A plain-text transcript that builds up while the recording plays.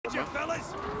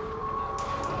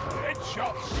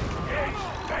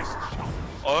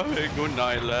Oh, good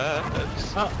night,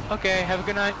 lads. Oh, okay, have a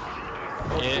good night.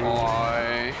 Yeah.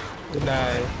 Bye. Good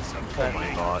night. Oh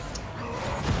my god.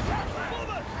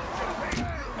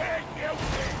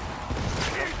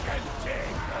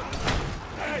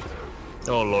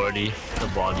 Oh lordy, the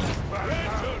body.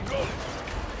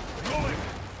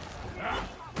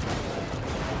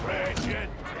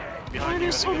 Behind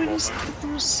you, so many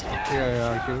snipers.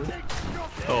 Yeah, I kill.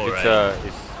 Oh It's right.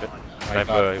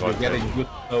 sniper. You're getting good.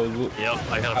 Oh, good.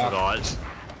 Yep, I kinda forgot.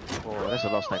 Oh, there's a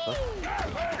lot of sniper.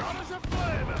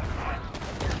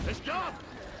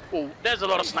 Oh, there's a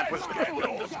lot of snipers.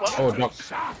 Oh, dog.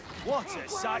 What a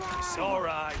sight for sore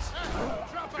eyes.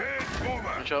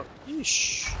 Watch out.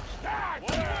 Yeesh. I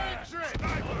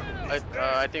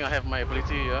think I have my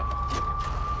ability, yeah.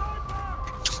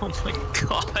 Oh my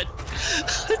god.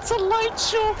 It's a light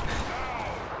show.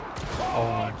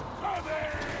 Oh.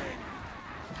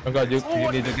 Oh god, you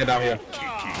need to get down here.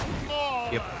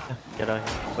 Yep. Get out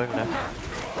here. I'm going left.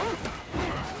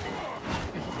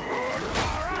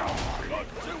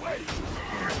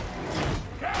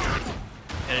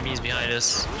 Enemies behind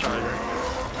us. Charger.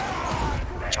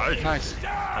 Charger? Nice.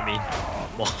 I mean,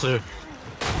 Mauler.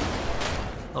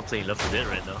 Not playing Left 4 Dead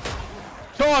right now.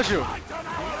 Charger!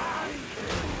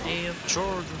 Damn,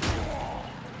 Charger.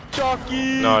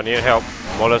 Jockey! No, I need help.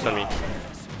 Molars on me.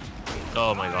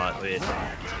 Oh my god, wait. A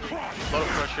lot of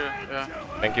pressure, yeah.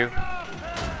 Thank you.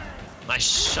 Nice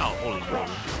shot, holy moly.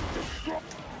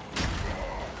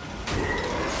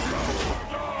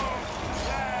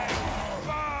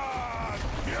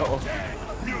 Uh-oh.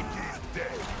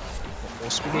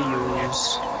 Most we can use.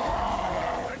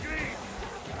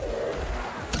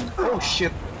 Oh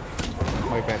shit!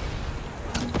 My bad.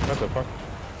 What the fuck?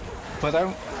 But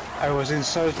I was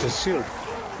inside the shield.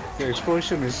 The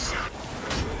explosion is...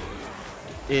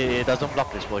 It doesn't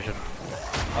block the explosion.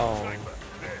 Oh.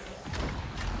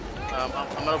 I'm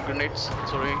out of grenades,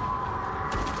 sorry.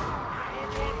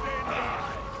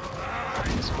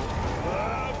 Let's go.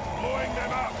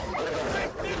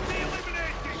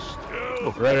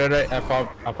 Oh, right. I fall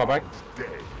back.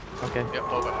 Okay. Yep,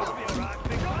 fall back.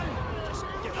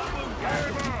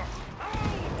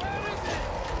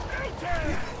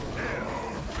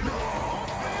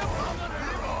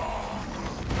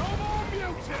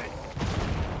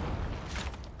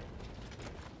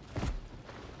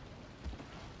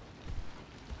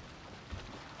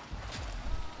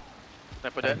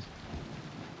 Sniper dead.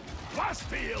 Blast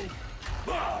field.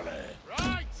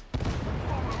 Right.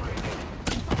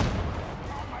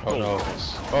 Oh no.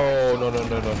 Oh no.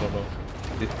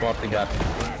 This bot thing got.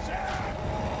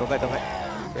 Go back.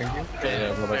 Thank you.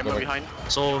 Yeah, go back. Remember behind.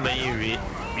 So many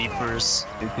Reapers.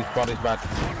 This bot is bad.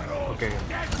 Okay.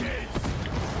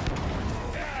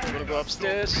 I'm gonna go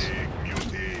upstairs.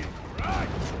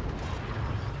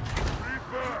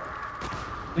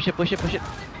 Push it.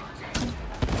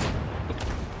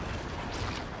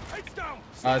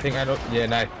 I think I know. Yeah,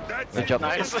 nice. Good job.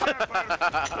 Nice. Nice.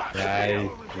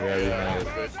 Very nice.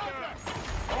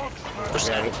 Push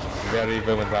that. Very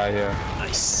Vermintide here.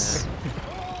 Nice.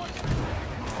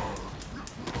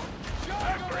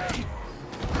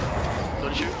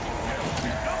 Don't shoot.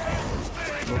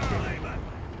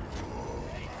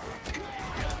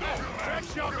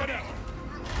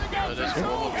 There's one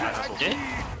more behind us also. Okay.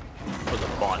 For the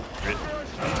bot.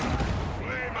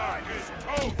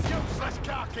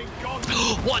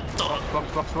 What the?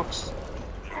 Fox.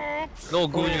 No,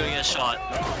 Goon, you're gonna get shot.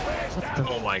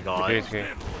 Oh my god. Okay.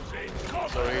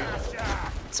 Sorry.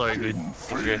 Sorry, Goon.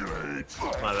 Okay.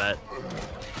 My bad.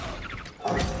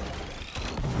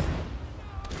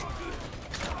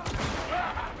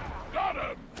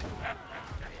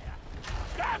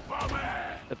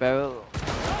 The barrel.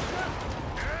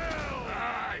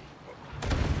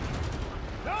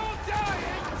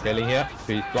 Scaling here.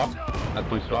 3 slot. And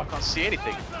 2 slot. Can't see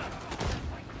anything.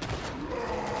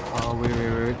 Oh,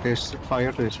 wait. There's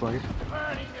fire. There's 2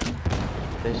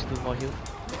 more here.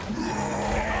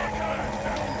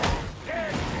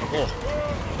 Oh.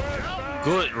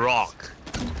 Good rock.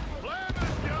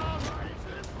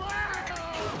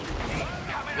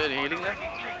 Is there healing there?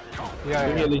 Yeah.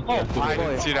 Oh, I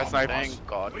didn't see that sniper. Thank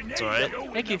God. It's alright.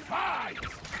 Thank you.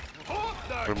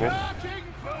 Remove.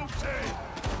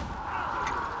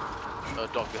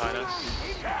 Dog behind us.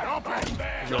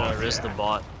 You're gonna risk the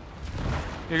bot.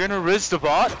 You're gonna risk the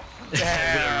bot? You're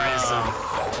gonna risk him.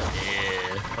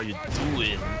 Yeah. How you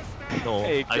doing? No,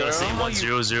 Hey, I gotta say girl.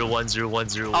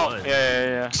 10010010101. Oh,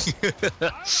 yeah.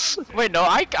 Wait, no,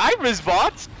 I risk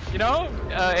bots. You know,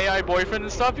 AI boyfriend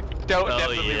and stuff.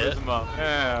 Definitely yeah? risk them up.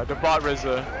 Yeah, the bot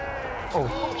risker. Oh,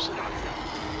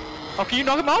 can you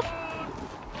knock him off?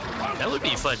 That would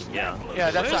be funny, yeah. Yeah,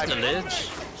 that's Where's the actually- ledge?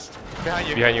 Behind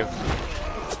you. Behind you.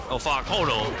 Oh fuck, hold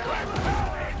on.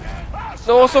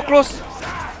 No, so close.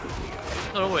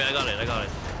 No, wait, I got it.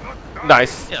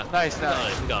 Nice. Yeah. Nice, We got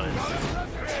nice. it, we got it.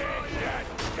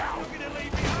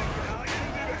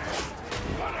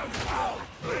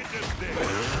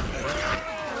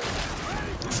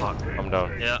 Fuck. I'm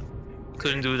down. Yeah.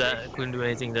 Couldn't do that. Couldn't do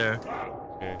anything there.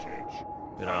 Okay.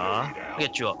 I'll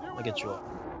get you up. I'll get you up.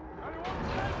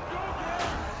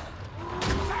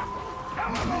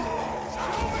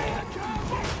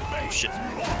 Oh shit.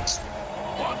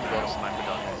 One got sniper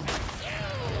down.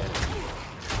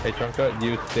 Hey Chunker,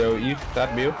 you still use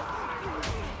that build?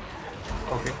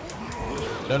 Okay.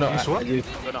 No, Use what? use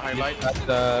Gonna highlight.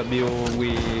 that build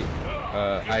we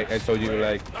I told you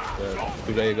like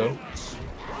 2 days ago.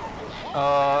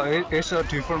 It's a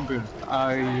different build.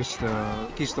 I use the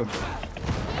keystone.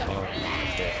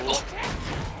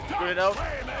 Put it out.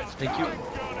 Thank you.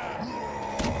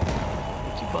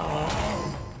 Thank you, Bob.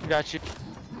 Got you.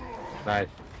 Nice.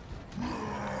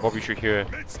 Bob, you should hear.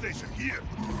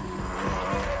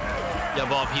 Yeah,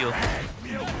 Bob, heal.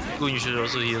 Goon, you should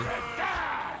also heal.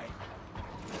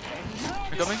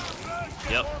 You coming?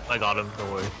 Yep, I got him.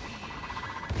 Don't worry.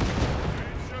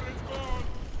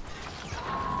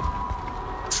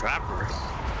 Trapper.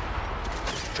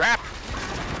 Trap!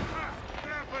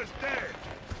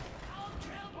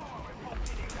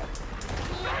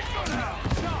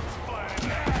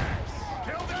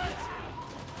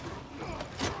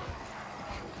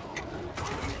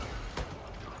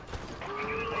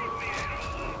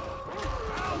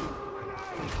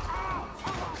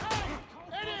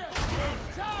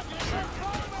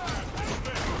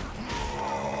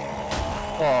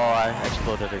 Oh, I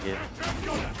exploded again.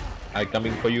 I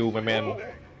coming for you, my man.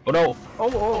 Oh no!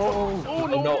 Oh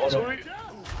no, no, sorry.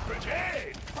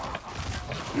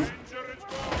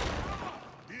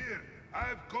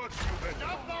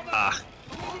 Ah.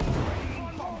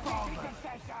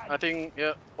 I think,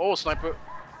 yeah. Oh, sniper.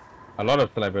 A lot of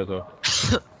snipers though.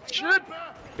 Shit!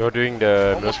 You're doing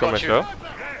the Almost Maelstrom got as you. well?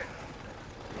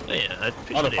 Yeah, I'm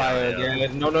pretty Not sure a they fire are, yeah.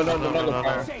 again. No, not the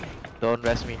fire. Don't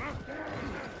rest me.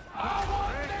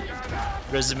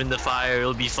 Res him in the fire,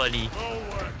 it'll be funny.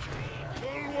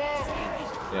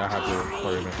 Yeah, I have to.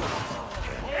 Sorry, man.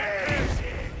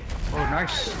 Oh,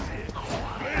 nice.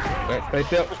 Stay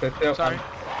still, stay still. Sorry.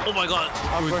 Oh my god!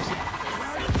 I'm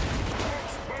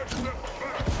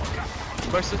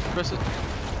bursted. Bursted.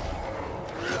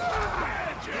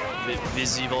 Bit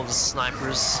busy with all the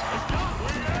snipers.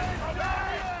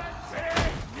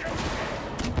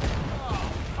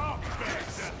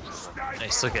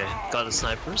 Nice, okay. Got the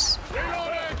snipers.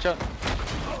 Shot.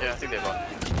 Yeah, I think they got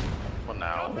one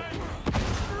now.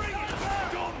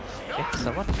 Okay,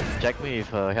 someone jack me with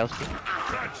health stream.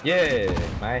 Yeah,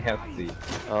 my healthy.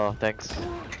 Oh, thanks.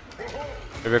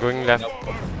 We're going left.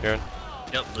 Here.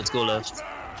 Yep, let's go left.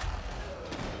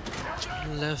 To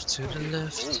the left, to the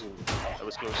left. Ooh, that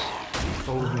was close.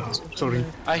 Oh, sorry.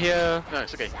 I hear No,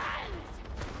 it's okay.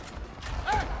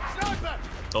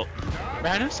 Oh,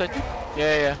 behind us, I think.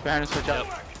 Yeah, behind us, watch out.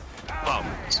 yep. Wow,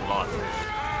 it's a lot.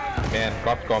 Man,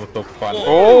 Capcom so fun.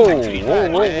 Oh,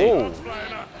 whoa.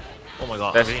 Oh my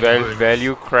god. That's I'm getting burned.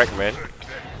 value crack, man.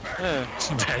 Yeah.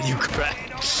 Value crack.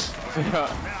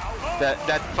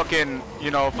 that fucking,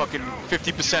 you know, fucking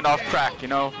 50% off crack, you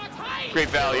know? Great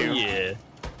Oh value. yeah.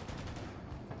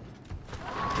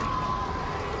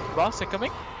 Boss, they're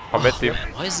coming? Combat team.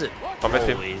 Man, why is it Combat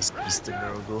team. always Eastern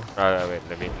Naruto? Wait,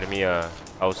 let me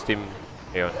I'll steam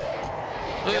Eion.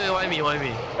 Wait, why me? Why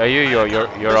me?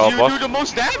 You're our you boss. do the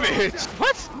most damage!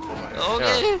 What?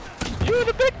 Okay. You're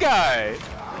the big guy!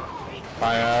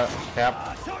 Fire,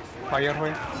 tap. Fire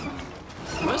away.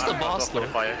 Where's the boss Off for the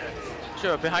though? fire.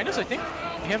 Sure, behind us, I think.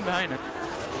 Him behind us.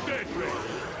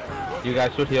 You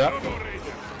guys shoot here.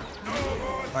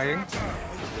 Firing.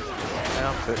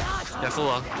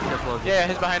 Careful, careful. Yeah,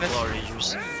 he's behind us. A lot of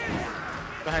ragers.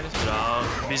 Behind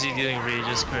us. Busy dealing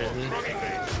rages currently.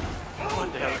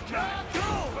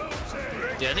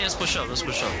 Yeah, I think let's push up. Let's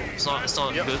push up. It's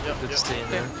not Yep, good. yep, Good to yep. stay in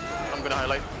there. I'm gonna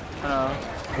highlight.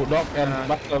 Good dog and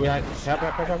Buster behind. Tap.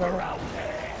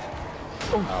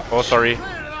 Oh, sorry.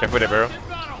 Careful that barrel.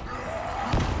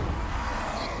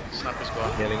 Sniper's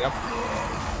gone. Healing up.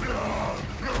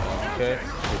 Okay.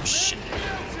 Oh shit.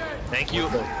 Thank you.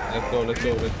 Let's go.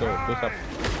 Push up.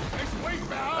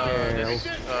 There's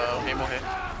ammo here.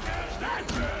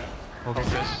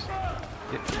 Focus.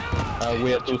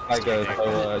 We have 2 strikers,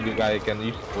 so you guys can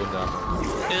use food now.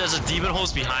 Hey, there's a demon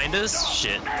host behind us.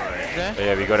 Shit.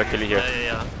 Yeah, we gotta kill it here.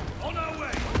 Yeah.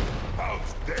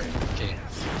 Okay.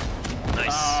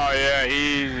 Nice. Oh, yeah,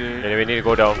 easy. Yeah, And we need to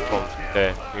go down from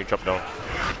there. We need to drop down.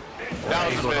 That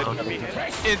was a bit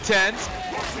intense.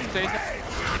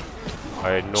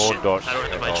 I no dodge. I don't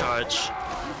have at my all. charge.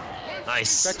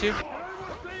 Nice. Got you.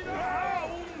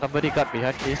 Somebody got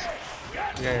behind, please.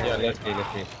 Yeah, let's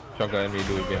see. Shotgun and we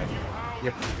do it behind.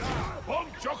 Yep.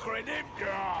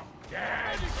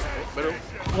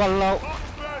 Walao.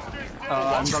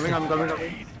 I'm coming.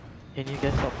 Can you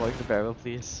guys stop blowing the barrel,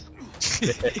 please?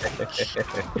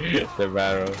 The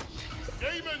barrel.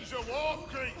 Demons are war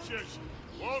creatures.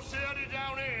 Won't see any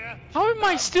down here. How am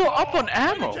I still up on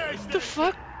ammo? What the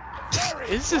fuck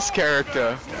is this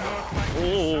character?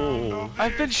 Oh,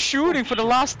 I've been shooting for the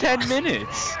last 10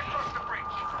 minutes.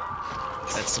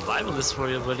 that's survivalist for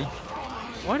you, buddy.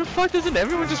 Why the fuck doesn't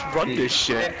everyone just run this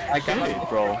shit? I can't. Hey,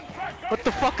 bro. What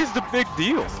the fuck is the big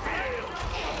deal?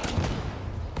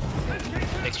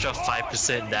 Extra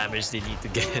 5% damage they need to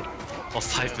get, or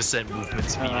 5% movement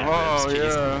speed. Oh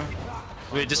yeah.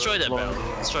 Wait, destroy that barrel.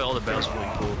 Destroy all the barrels before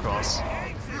you go across.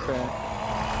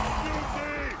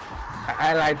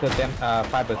 I like the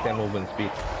 5% movement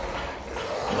speed.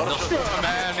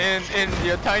 Man, in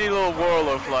your tiny little world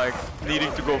of like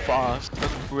needing to go fast,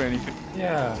 doesn't do anything.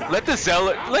 Yeah. Let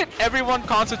everyone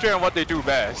concentrate on what they do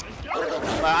best.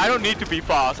 I don't need to be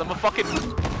fast. I'm a fucking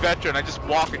veteran. I just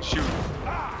walk and shoot.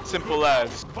 Simple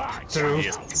as.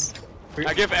 Yes.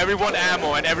 I give everyone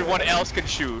ammo and everyone else can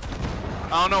shoot.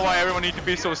 I don't know why everyone needs to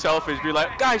be so selfish. Be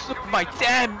like, guys, look at my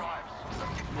damn.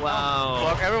 Wow.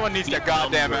 Fuck, everyone needs their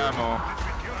goddamn ammo.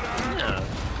 Yeah.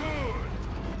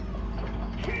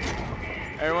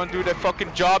 Everyone do their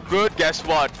fucking job good. Guess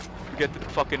what? We get to the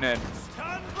fucking end.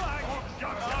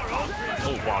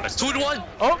 Oh wow, that's 2 in 1.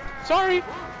 Oh, sorry.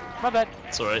 My bad.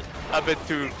 It's alright. A bit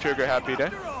too trigger happy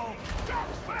there.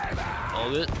 All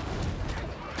good.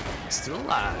 Still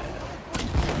alive.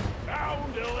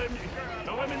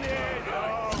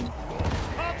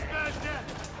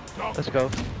 Let's go.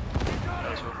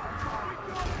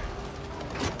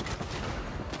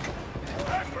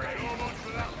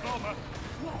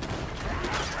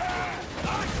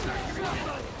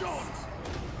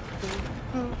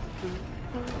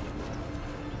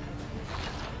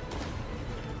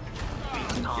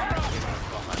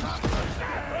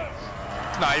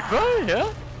 Sniper,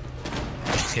 yeah?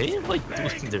 Okay, I'm like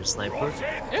doing their sniper.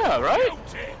 Yeah, right?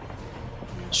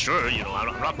 Sure, you know,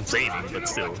 I'm not complaining, but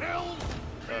still.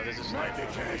 This is sniper.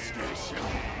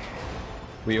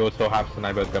 We also have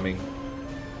snipers coming.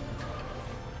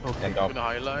 And I'm gonna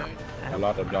highlight. a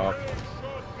lot of dogs.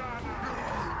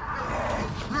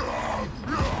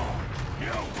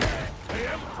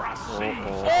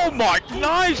 Oh my,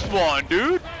 nice one,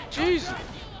 dude. Jesus.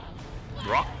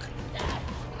 Rock.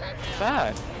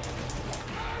 Bad.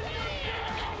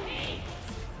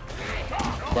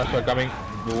 Buster coming.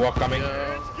 Walk coming.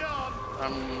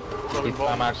 I'm throwing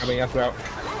Isama bombs. coming as well.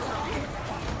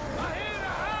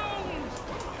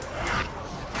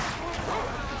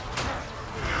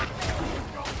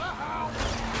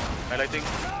 Highlighting.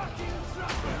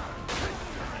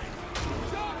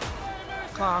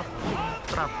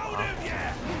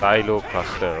 Silo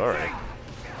cluster, alright.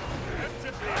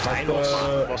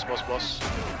 Boss.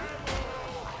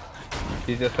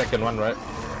 He's the second one, right?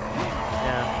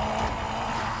 Yeah.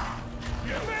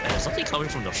 There's nothing coming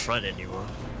from the front anymore.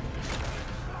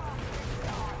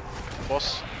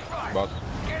 Boss. Boss.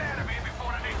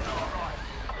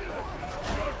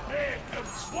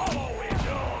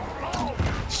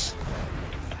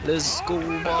 Let's go,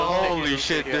 Holy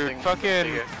shit, dude.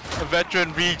 Fucking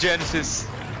veteran regens his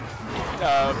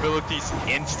abilities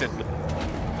instantly.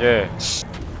 Yeah.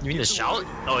 You mean the shout?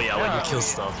 Oh yeah, when you kill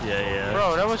stuff. Yeah.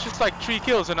 Bro, that was just like 3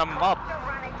 kills and I'm up.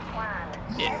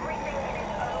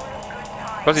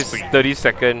 Because it's 30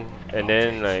 second and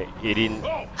then like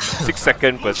 6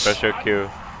 second per special kill.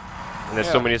 And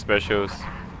there's so many specials.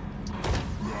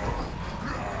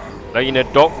 Like in a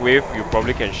dog wave, you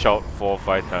probably can shout 4 or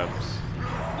 5 times.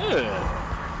 Yeah.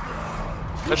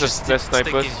 That's Stick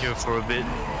snipers. in here for a bit.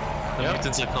 The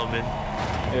mutants are coming.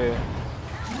 Yeah.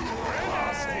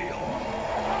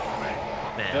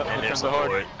 Man, Yep, and look there's on a the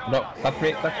horde. horde. No, touch me.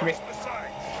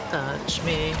 Touch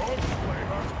me.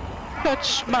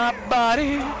 Touch my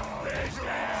body.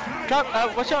 Drop,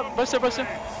 watch out, Buster.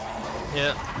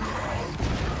 Yeah.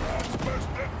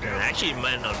 Actually, it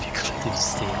might not be good to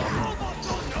stay here.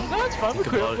 No, it's fine, we're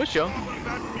Think about cool, it. we're chill.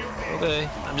 Okay.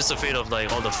 I'm just afraid of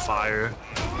like all the fire.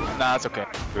 Nah, it's okay.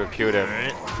 We'll kill them.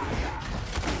 Alright.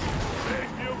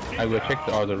 I will check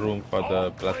all the room for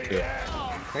the blood kill.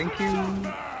 Thank you.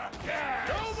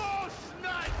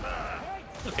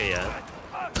 Okay, yeah.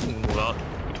 Move out.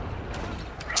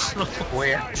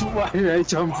 Where? Why did I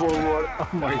jump forward? Oh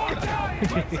my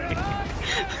god.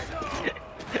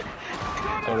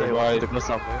 Sorry, Okay, boy. to go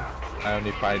somewhere. I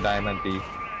only 5 diamond thief.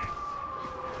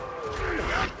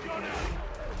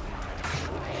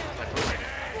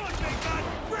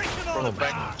 From the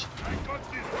back.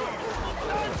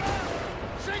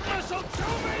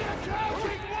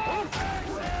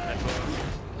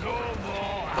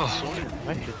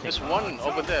 There's one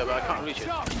over there, but I can't reach it.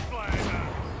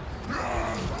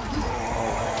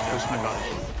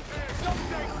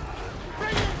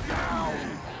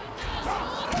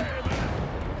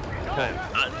 Okay,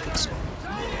 I think so.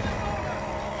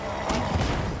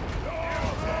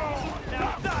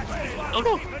 Oh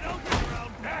no!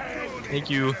 Thank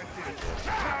you.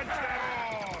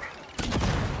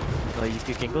 No,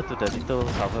 you can go to the little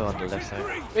tower on the left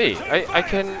side. Hey, I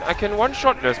can one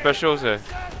shot the specials.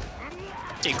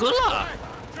 Okay, good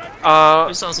lah.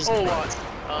 This sounds so Oh,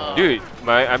 what? Dude,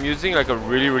 I'm using like a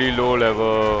really low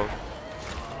level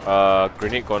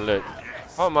grenade gauntlet.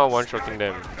 How am I one shotting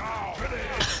them?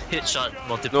 hit shot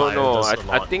multiplier. No, does a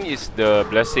I lot. think it's the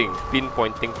blessing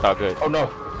pinpointing target. Oh no!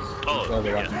 Oh, Sorry,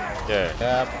 yeah. Yeah.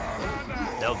 Yep.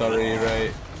 That'll be Sorry,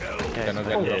 right. Okay, Cannot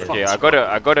so- get Okay,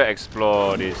 I gotta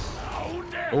explore this.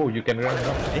 Oh, you can run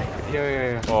now.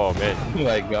 Yeah. Oh man, Oh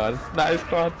my god. Nice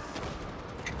shot.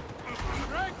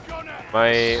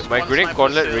 my One grenade sniper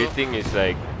gauntlet still. rating is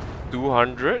like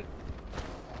 200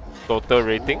 total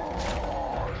rating.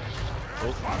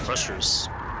 Oh, thrusters.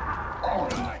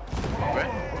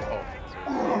 Where?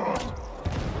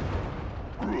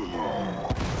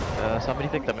 Oh. somebody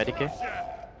take the Medicaid.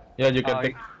 Yeah, you can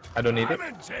take. I don't need it.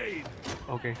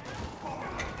 Okay.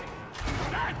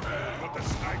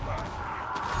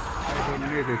 I don't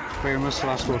need it. Famous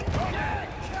last word.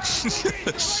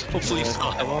 Hopefully not.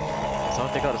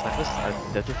 Someone take out the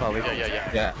snipers. They're too far away.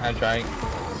 Yeah. Yeah, I'm trying.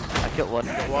 I killed one.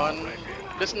 One.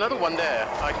 There's another one there.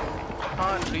 I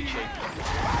can't reach it.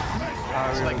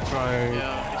 I will like- try.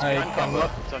 Yeah, it's I behind cover,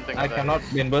 cannot. something I like that. cannot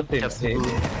inverse him.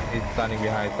 Careful. He's standing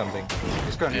behind something.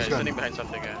 It's gone. Yeah, It's he's gone. standing behind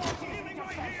something.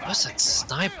 Yeah. What's that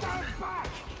sniper, man?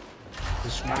 The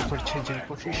sniper changing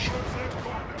position.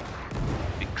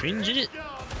 Bit cringe in it.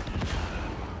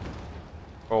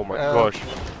 Oh my Uh, gosh,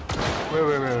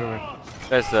 Wait.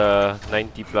 that's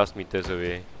 90 plus meters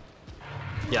away.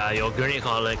 Yeah, your grenade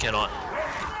gauntlet cannot.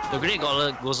 The grenade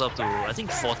gauntlet goes up to I think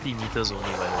 40 meters only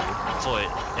by the way before it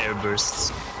air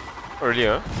bursts.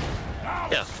 Earlier.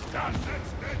 Yeah.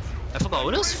 I forgot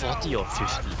whether it's 40 or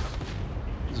 50.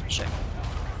 Need to check.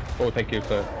 Oh, thank you,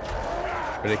 sir.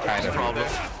 Very kind No of you. problem.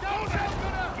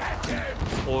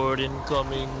 Horde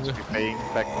incoming. Paying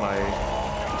back my.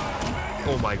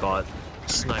 Oh my god.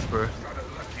 Sniper.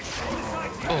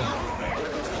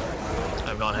 Oh.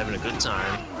 I'm not having a good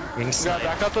time. Being sniped.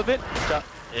 Back up a bit.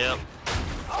 Yep.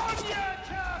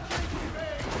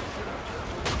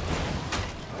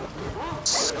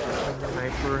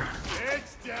 Sniper.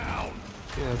 Yeah.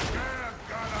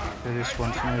 There is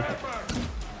one sniper.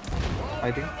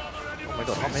 I think. Oh my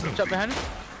god, how many? Jump behind.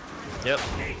 Yep.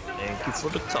 Thank you for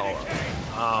the tower.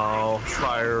 Oh,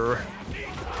 fire.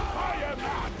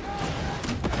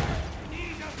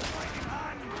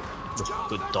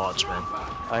 Good dodge, man.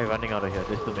 I'm running out of here.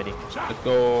 There's too many. Let's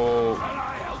go.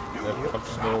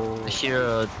 Let's go. I hear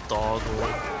a dog.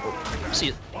 Oh, see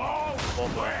it.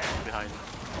 Bomber behind.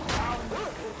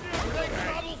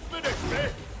 Battle finished, man.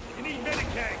 You need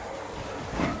Medicaid.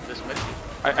 This mid.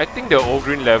 I think the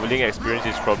Ogryn leveling experience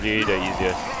is probably the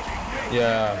easiest.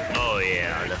 Yeah, Oh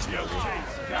yeah, definitely.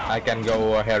 I can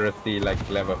go heresy like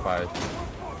level 5.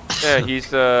 Yeah, he's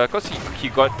cause he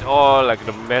got all like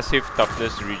the massive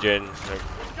toughness regen.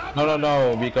 Like,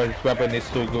 No, because his weapon is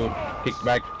too good.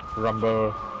 Kickback,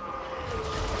 rumble.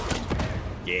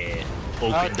 Yeah.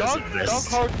 Open does Dog it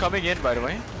best. horde coming in, by the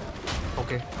way.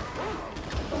 Okay.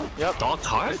 Dog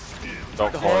heart?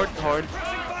 dog The horde. horde.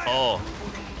 Oh.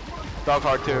 Dog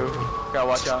horde too. Gotta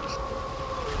watch out.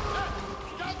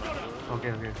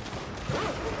 Okay.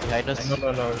 Behind us.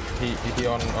 No. He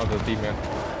on other team, man.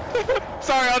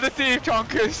 Sorry, other team,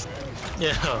 Chonkers.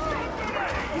 Yeah.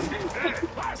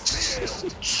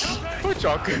 Poor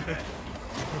Chonker.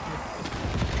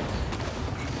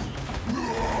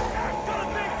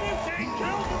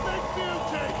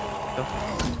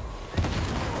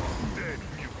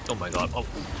 Oh my god. Oh.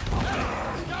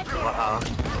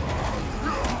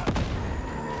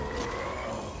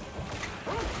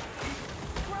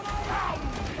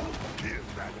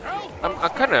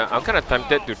 I'm kinda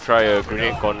tempted to try a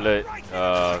grenade gauntlet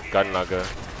gun lugger.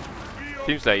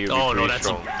 Seems like you'll be Oh no, pretty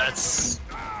strong. that's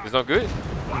It's not good?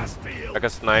 Like a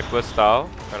sniper style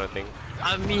kind of thing.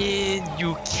 I mean,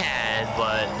 you can,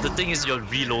 but the thing is you're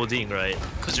reloading, right?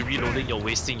 Because you're reloading, you're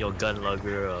wasting your gun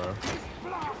lugger,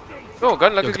 No,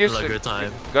 gun lugger your gives gun lugger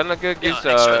time. gun lugger gives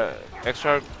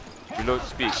extra reload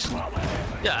speed.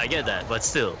 Yeah, I get that, but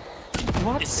still.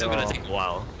 It's still gonna take a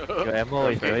while. Your ammo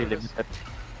is very limited.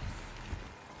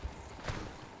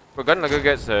 But gun lugger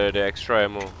gets the extra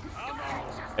ammo,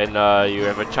 and you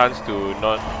have a chance to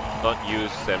not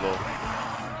use ammo.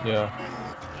 Yeah.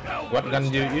 What gun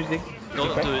do you using? No,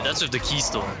 dude, that's with the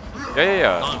keystone.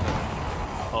 Yeah. Not...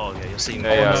 Oh, okay, you're saying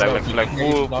Yeah, no, like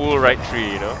full right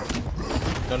tree, you know.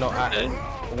 No.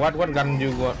 What gun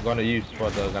you gonna use for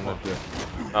the gun lugger?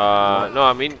 No,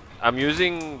 I mean I'm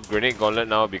using grenade gauntlet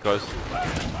now because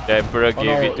the Emperor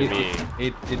gave it to me.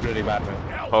 It's really bad,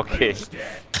 man. Okay.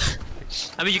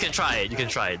 I mean, you can try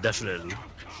it, definitely.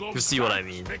 You see what I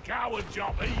mean. The coward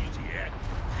job easier.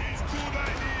 It's good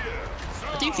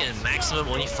idea. I think you can maximum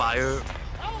only fire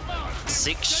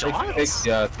 6 shots?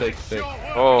 Six.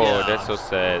 Oh, Yeah. that's so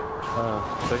sad.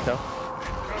 Going down.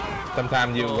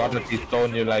 Sometimes you got the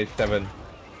stone, you like 7.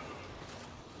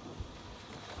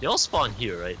 They all spawn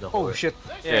here, right? The Oh horde. shit.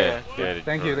 Yeah.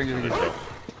 Thank you.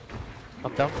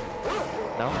 Up, down.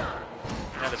 Down.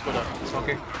 Yeah, let's go down.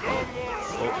 Okay. Oh,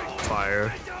 fire.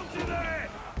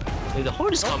 Hey, the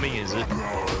horde is coming, is it?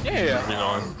 Yeah. Been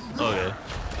on. Okay.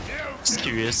 Just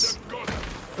curious.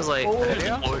 It's like,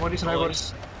 What is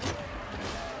snipers?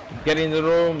 Get in the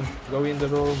room. Go in the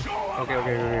room. Okay.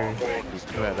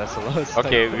 Yeah, that's a lot.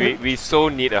 Okay, we so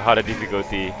need a harder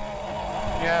difficulty.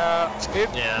 Yeah, if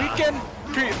Yeah. we can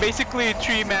basically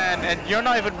 3-man, and you're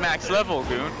not even max level,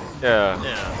 Goon. Yeah.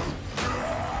 yeah.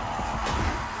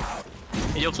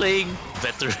 You're playing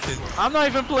veteran. I'm not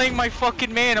even playing my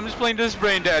fucking main, I'm just playing this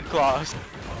brain dead class.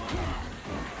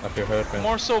 Up your hurt, man.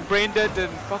 More so brain dead than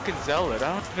fucking Zealot.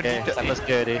 I don't even Okay, need to let's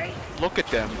get it. look at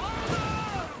them.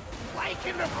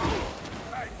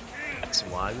 That's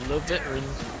why we love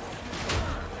veterans.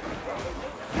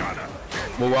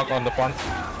 Move walk on the front.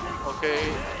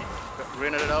 Okay.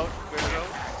 Grenade it out.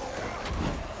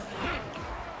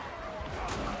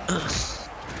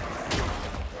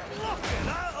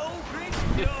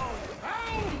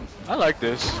 I like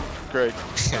this. Great.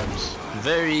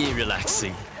 Very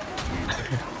relaxing.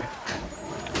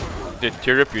 The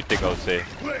therapeutic, I'll say.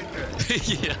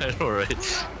 Yeah, I know,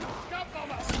 right?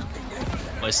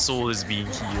 My soul is being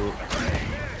healed.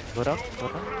 Go down.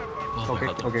 Oh my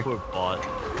god, the okay. poor bot.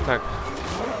 Like,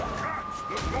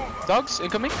 Dogs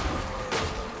incoming?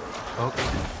 Okay.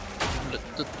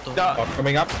 Oh,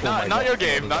 coming up. Oh my Not God. your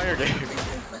game, not your game.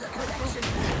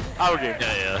 Our game.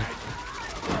 Yeah.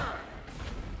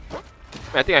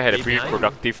 I think I had a Hey, pretty behind you.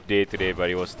 productive day today, but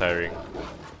it was tiring.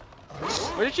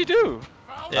 What did you do?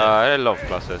 I had a lot of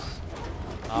classes.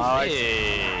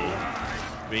 Hey,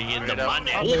 bring in the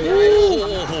money. Behind.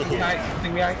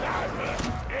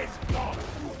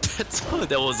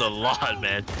 That was a lot,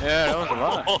 man. Yeah, that was a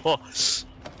lot.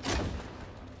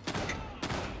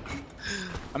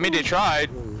 I mean, they tried.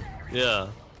 Yeah.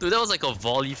 Dude, that was like a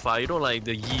volley fire, you know, like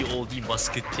the ye olde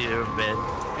musketeer, man.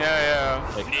 Yeah.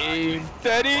 Like, aim,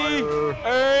 Steady!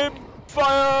 Aim!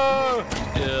 Fire!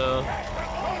 yeah.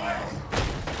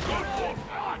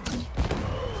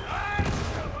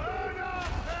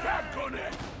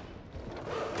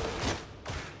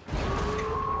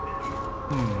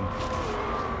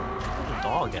 Where's the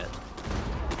dog at?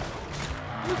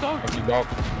 Fucking dog.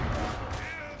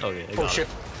 Okay, I Oh got shit.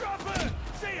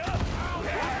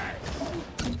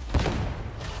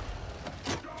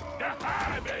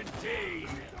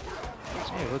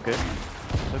 Yeah, we're good.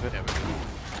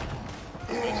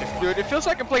 Dude, it feels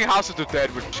like I'm playing House of the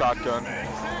Dead with shotgun.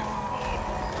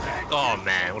 Oh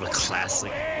man, what a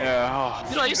classic. Yeah.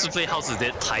 You know, I used to play House of the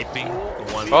Dead typing.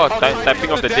 The one. Oh,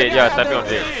 typing of the dead, yeah, typing of the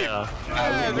dead. Yeah.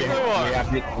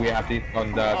 We have this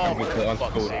on the computer on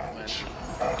school.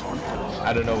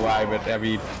 I don't know why, but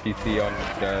every PC on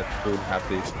the school have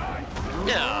this.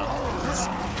 Yeah. It's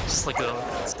just like a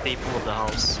staple of the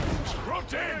house.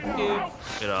 Yeah.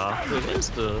 Wait, where's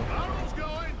the...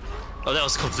 Oh, that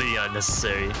was completely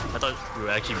unnecessary. I thought we were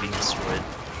actually being destroyed.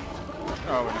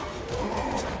 Oh,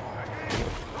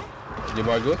 You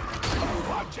boy good?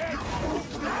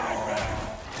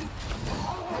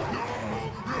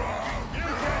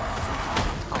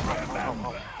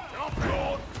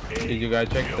 Did you guys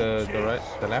check the right,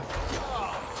 the left?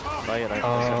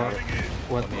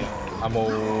 What? Ammo.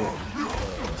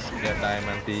 Yeah,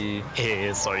 diamond.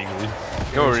 Hey, sorry, dude.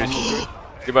 No worries. Yeah,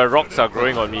 but rocks are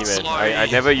growing on me, man. I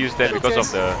never use them because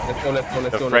of the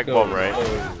Let's go. frag bomb, right?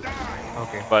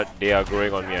 Okay. But they are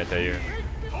growing on me, I tell you.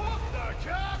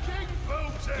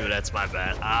 Dude, that's my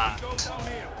bad. Ah.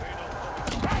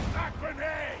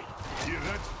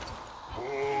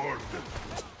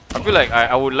 I feel like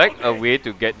I would like a way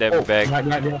to get them back,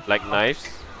 like knives.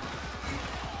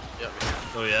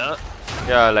 Oh yeah?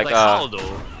 Yeah, like how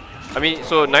though? I mean,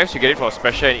 so knives you get it from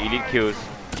special and elite kills.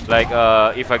 Like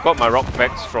if I got my rock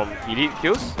packs from elite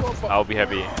kills, I'll be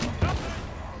happy.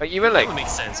 Like even like That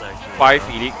makes sense actually. 5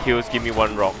 elite kills give me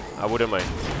 1 rock. I wouldn't mind.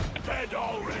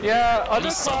 Yeah, other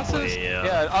least some classes. way, yeah.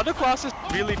 Yeah, other classes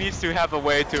really needs to have a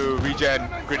way to regen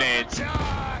grenades.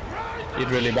 It's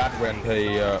really bad when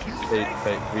they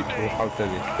counter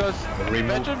it. Because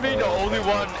Veteran being the only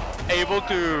one able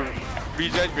to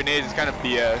regen grenades is kind of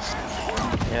BS.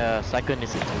 Yeah, Psycho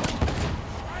needs it too.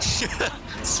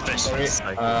 Especially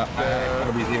Sorry,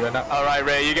 I'm busy right now. Alright,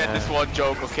 Ray, you get this one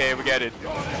joke, okay? We get it.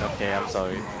 Okay, I'm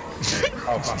sorry.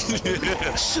 Oh fuck.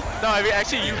 No, I mean,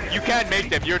 actually, you can't make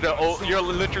them. You're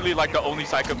literally like the only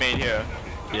Psycho main here.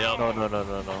 Yeah. No.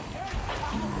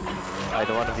 I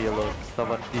don't want to be alone.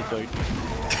 Someone please join.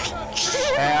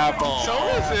 So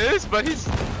is this, but he's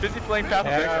busy playing Path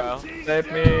of Exile.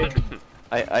 Save me.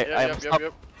 I'm stuck.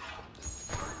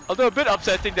 Although a bit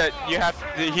upsetting that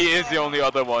he is the only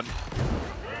other one.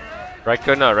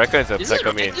 Raikkonen is a Is it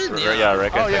Psycho main. Raikkonen? Yeah,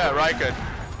 Raikkonen. Oh yeah, Raikkonen.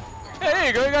 Hey, there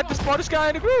you go, you got the smartest guy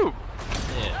in the group!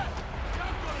 Yeah.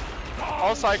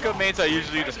 All Psycho mains are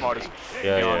usually the smartest.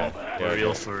 Yeah.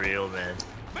 For real, man.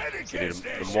 The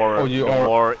more, you the are-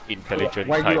 more intelligent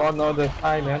Why type. you on all the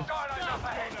time, man?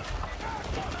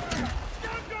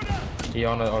 He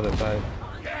on all the time.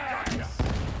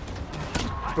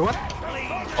 What?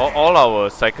 All our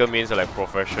Psycho mains are like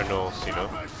professionals, you know.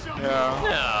 Yeah.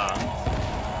 Yeah.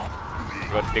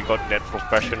 They got that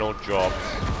professional jobs.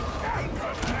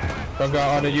 Don't go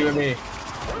on the you and me.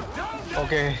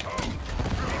 Okay.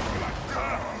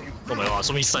 Oh my god,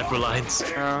 so many sniper lines.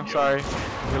 Yeah, sorry.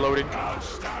 Reloading.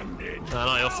 Nah,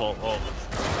 not your fault. Oh.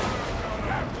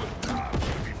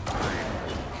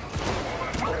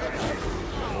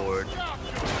 Lord.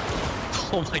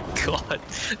 Oh my god.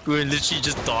 We literally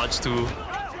just dodged too.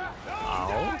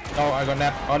 Ow. Oh, I got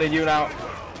nap. On the you now.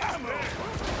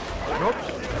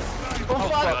 Oh,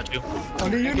 got you.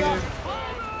 Only you know.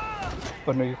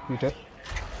 Oh no, you dead?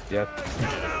 Yes.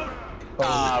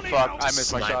 Ah, fuck, I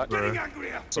missed my shot. Sniper.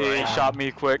 He shot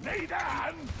me quick.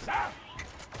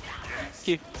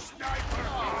 Keep.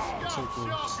 So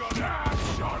close.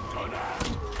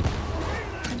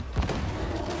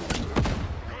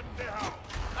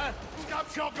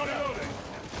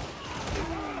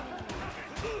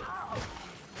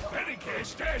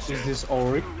 Is this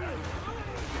Auric?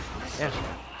 Yeah,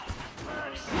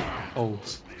 Oh.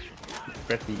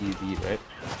 Pretty easy, right?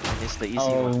 it's the easy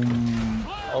one.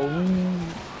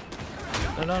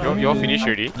 You all finished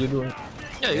already? You doing?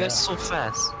 Yeah, you guys are so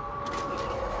fast.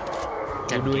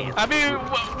 You doing? I mean,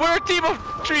 we're a team of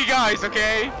 3 guys,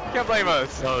 okay? Can't blame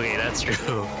us. Okay, that's true.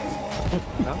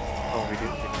 No? Oh, we did.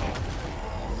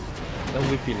 No,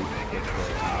 we feel it.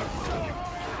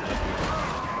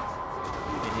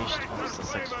 Finished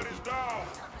successfully.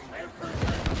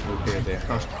 Okay, there.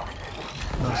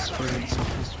 That's very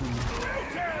successful.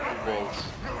 Balls.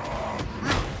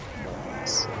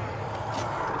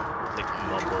 Like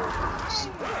mumbles.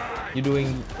 You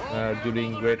doing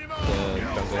great,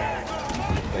 Jungle.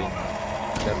 Playing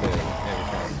better every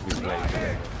time we play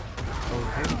together. Oh,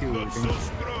 thank you.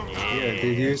 Yeah,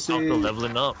 did you see- After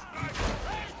leveling up.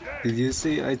 Did you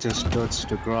see I just dodged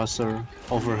the crosser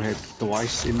overhead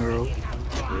twice in a row?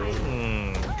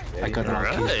 I got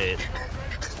lucky. Right.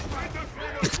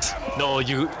 No,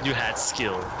 you had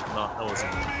skill. No, that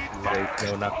wasn't. There's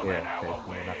no nothing. There's no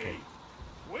nothing.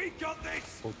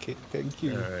 Okay, thank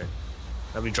you. Alright.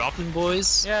 Are we dropping,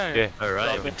 boys? Yeah. Yeah.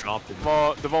 Alright, we're dropping.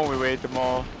 The more we wait, the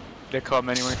more they come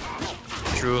anyway.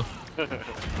 True.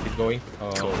 Keep going.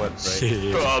 Oh, Come what,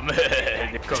 right? Oh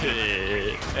man, they come.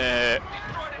 Yeah,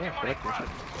 correct.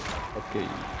 Okay.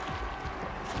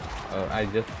 I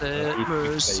just Let eat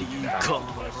mercy like, come.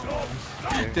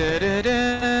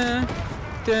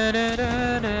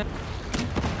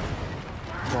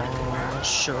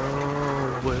 Wash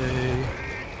away.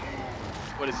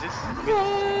 What is this?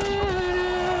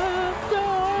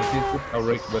 It is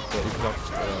Auric, but it's not.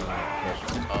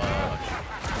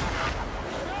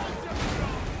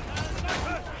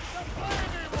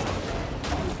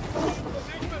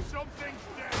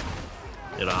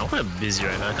 You know, I'm kind of busy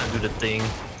right now. I can't do the thing.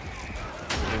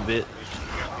 A bit.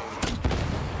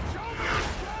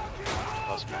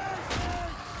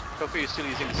 Coco, you're still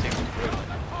using the same word.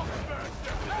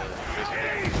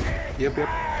 Yep.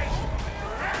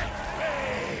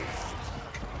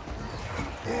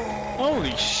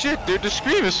 Holy shit, dude, the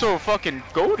scream is so fucking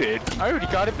goated. I already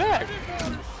got it back.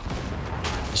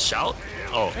 Shout?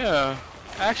 Oh. Yeah.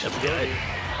 Actually,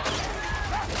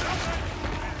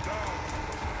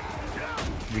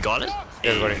 We got it?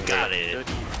 Yeah, we got it. We got it.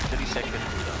 30 seconds.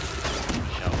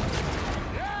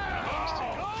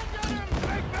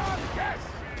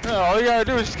 yeah, all you gotta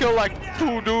do is kill like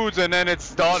 2 dudes and then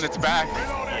it's done. It's back.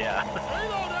 Yeah.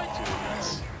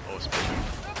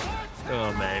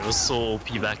 Oh man, it was so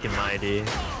OP back in my day.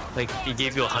 Like, it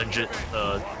gave you 100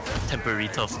 temporary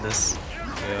toughness.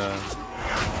 Yeah.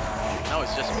 Now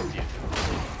it's just 50.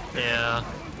 Yeah.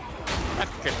 Back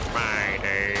in my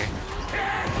day.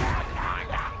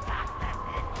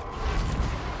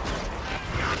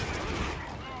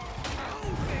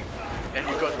 And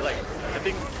you got like, I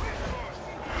think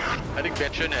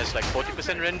veteran has like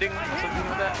 40% rending or something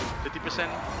like that. 50%.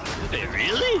 Wait,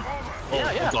 really?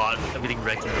 Oh yeah. god, I'm getting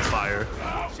wrecked in the fire.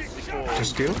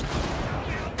 Just kill?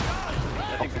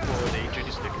 I think before they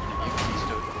introduced the EV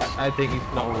I think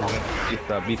it's not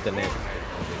it's beaten it.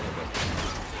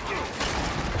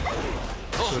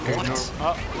 Okay, no.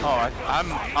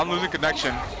 I'm losing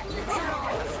connection.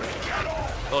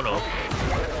 Oh no.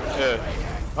 Yeah.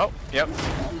 Oh, yep.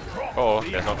 Oh,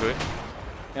 that's not good.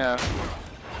 Yeah.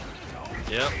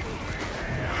 Yep.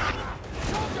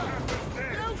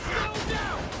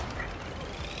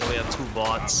 Oh, we have 2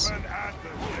 bots.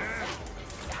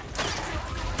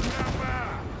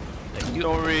 Thank you.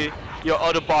 Don't worry, your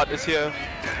other bot is here.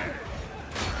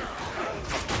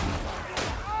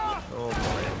 Oh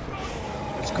boy.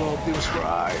 Let's go, Optimus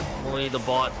Prime. Only the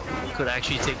bot could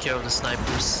actually take care of the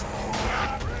snipers.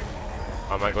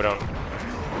 I might go down.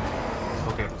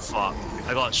 Okay. Fuck.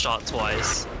 I got shot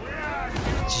twice.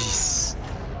 Jeez.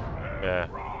 Yeah.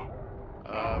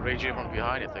 raging from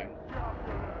behind, I think.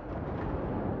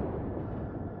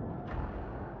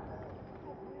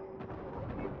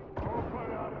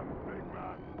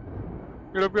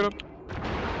 Get up, get up.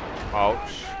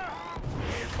 Ouch.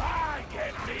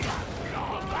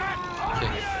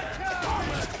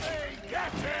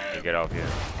 You get out of here.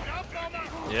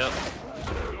 Yep.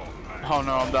 Oh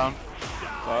no, I'm down.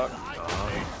 Fuck.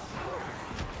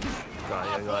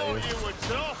 Got you.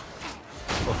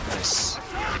 Oh, nice.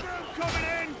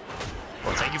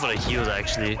 Oh, thank you for the heals,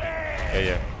 actually.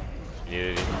 Yeah.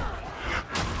 Needed it.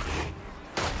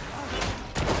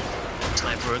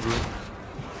 Sniper, good.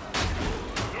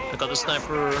 I got the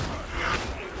sniper.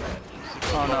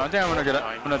 Oh no, I think I'm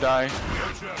gonna die.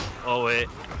 Oh, wait.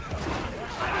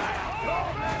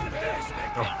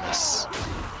 Oh, nice.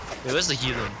 Wait, where's the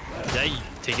healing? Did I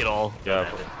take it all? Yeah.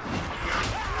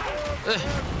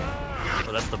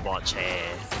 Oh, that's the bot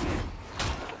chair.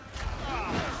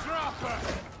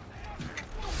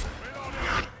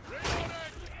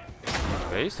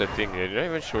 Where is the thing? They're not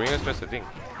even showing us where's the thing.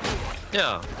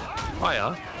 Yeah. Oh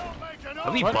yeah.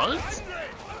 Are we bugged?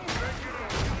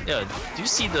 Yeah. Do you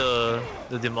see the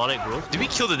demonic growth? Did we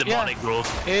kill the demonic growth?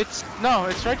 It's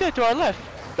right there to our left.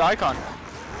 The icon.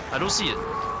 I don't see it.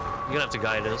 You're gonna have to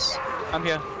guide us. I'm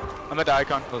here. I'm at the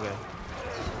icon. Okay.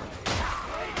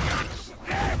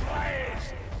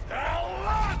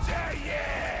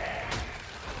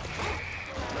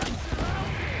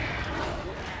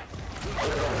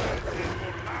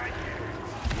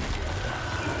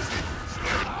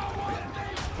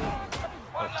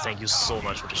 Oh, thank you so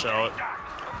much for the shout.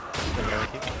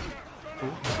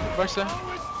 Where's the?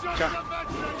 Jump.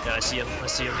 Yeah, I see him.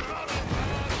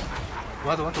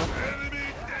 What?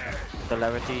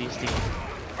 Celerity is the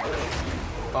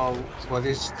Oh, what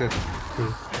is the...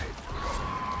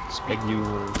 Make you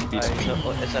speed.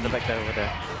 it's at the back there over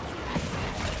there.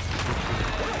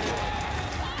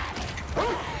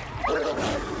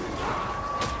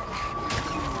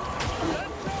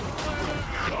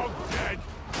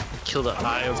 Kill the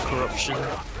Eye of Corruption.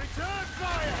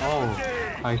 Oh,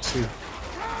 I see.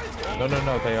 No,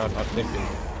 they are not thinking.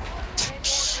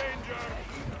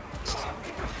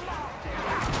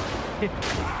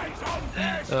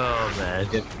 Oh man.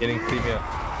 Getting premier.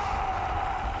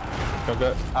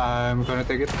 Sugar. I'm gonna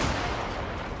take it.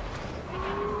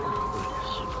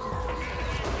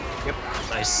 Yep.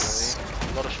 Nice. A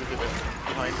lot of sugar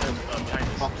behind them.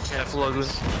 Careful, Lagoon.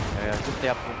 Yeah, just stay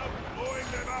up.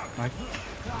 Right.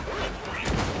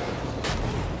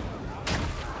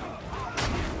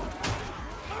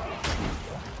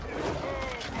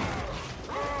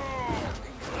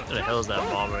 Where the hell is that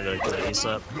bomber gonna kill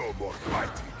ASAP?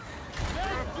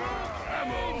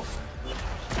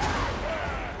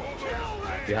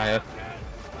 Behind us.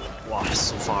 Wow, it's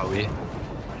so far away.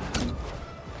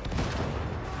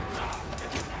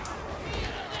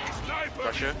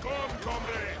 Pressure.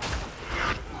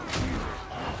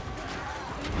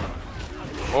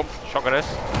 Oh, shotgun us.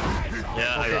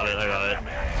 Yeah, I got it.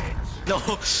 No,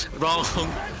 wrong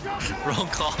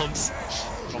comms.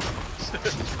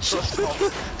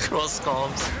 Cross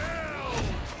comms.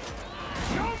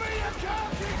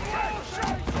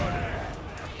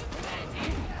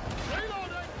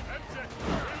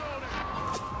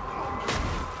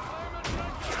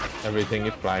 Everything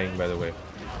is flying, by the way.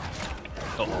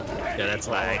 Oh, yeah, that's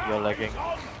lag. You're lagging.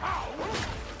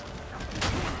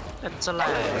 That's a lag.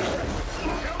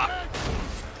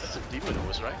 That's a demon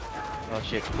nose, right? Oh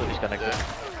shit, food is connected.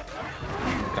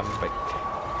 Come back.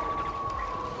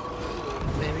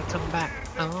 Baby, come back.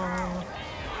 Oh,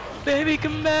 baby,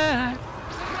 come back.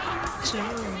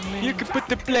 You can put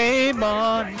the blame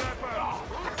on.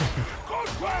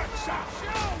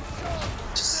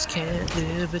 Just can't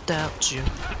live without you.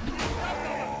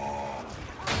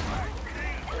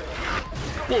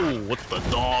 Whoa, what the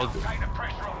dog?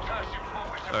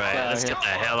 Alright, let's get the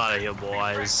hell out of here,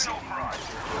 boys.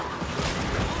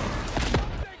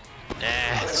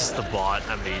 It's just the bot.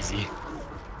 I'm lazy.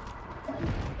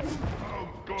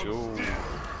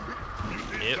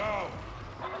 Yep.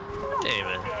 Hey,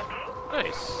 man.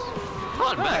 Nice.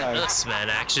 Not bad us, man,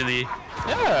 actually.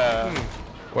 Yeah.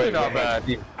 Wait, Not bad.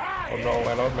 Oh no,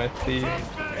 I lost my team.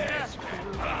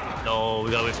 No,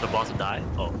 we gotta wait for the boss to die.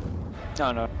 Oh.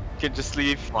 No, no. You can just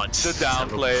leave What? the down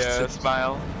player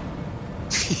smile.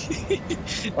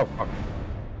 Oh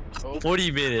fuck.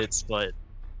 40 minutes, but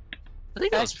I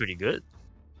think that was pretty good.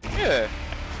 Yeah.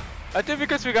 I think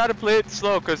because we gotta play it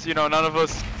slow, because, you know, none of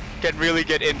us can really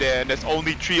get in there, and there's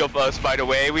only 3 of us, by the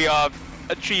way. We are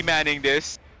a 3-manning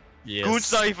this. Yes.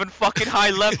 Goon's not even fucking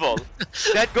high level.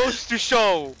 That goes to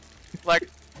show, like,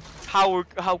 how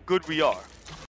good we are.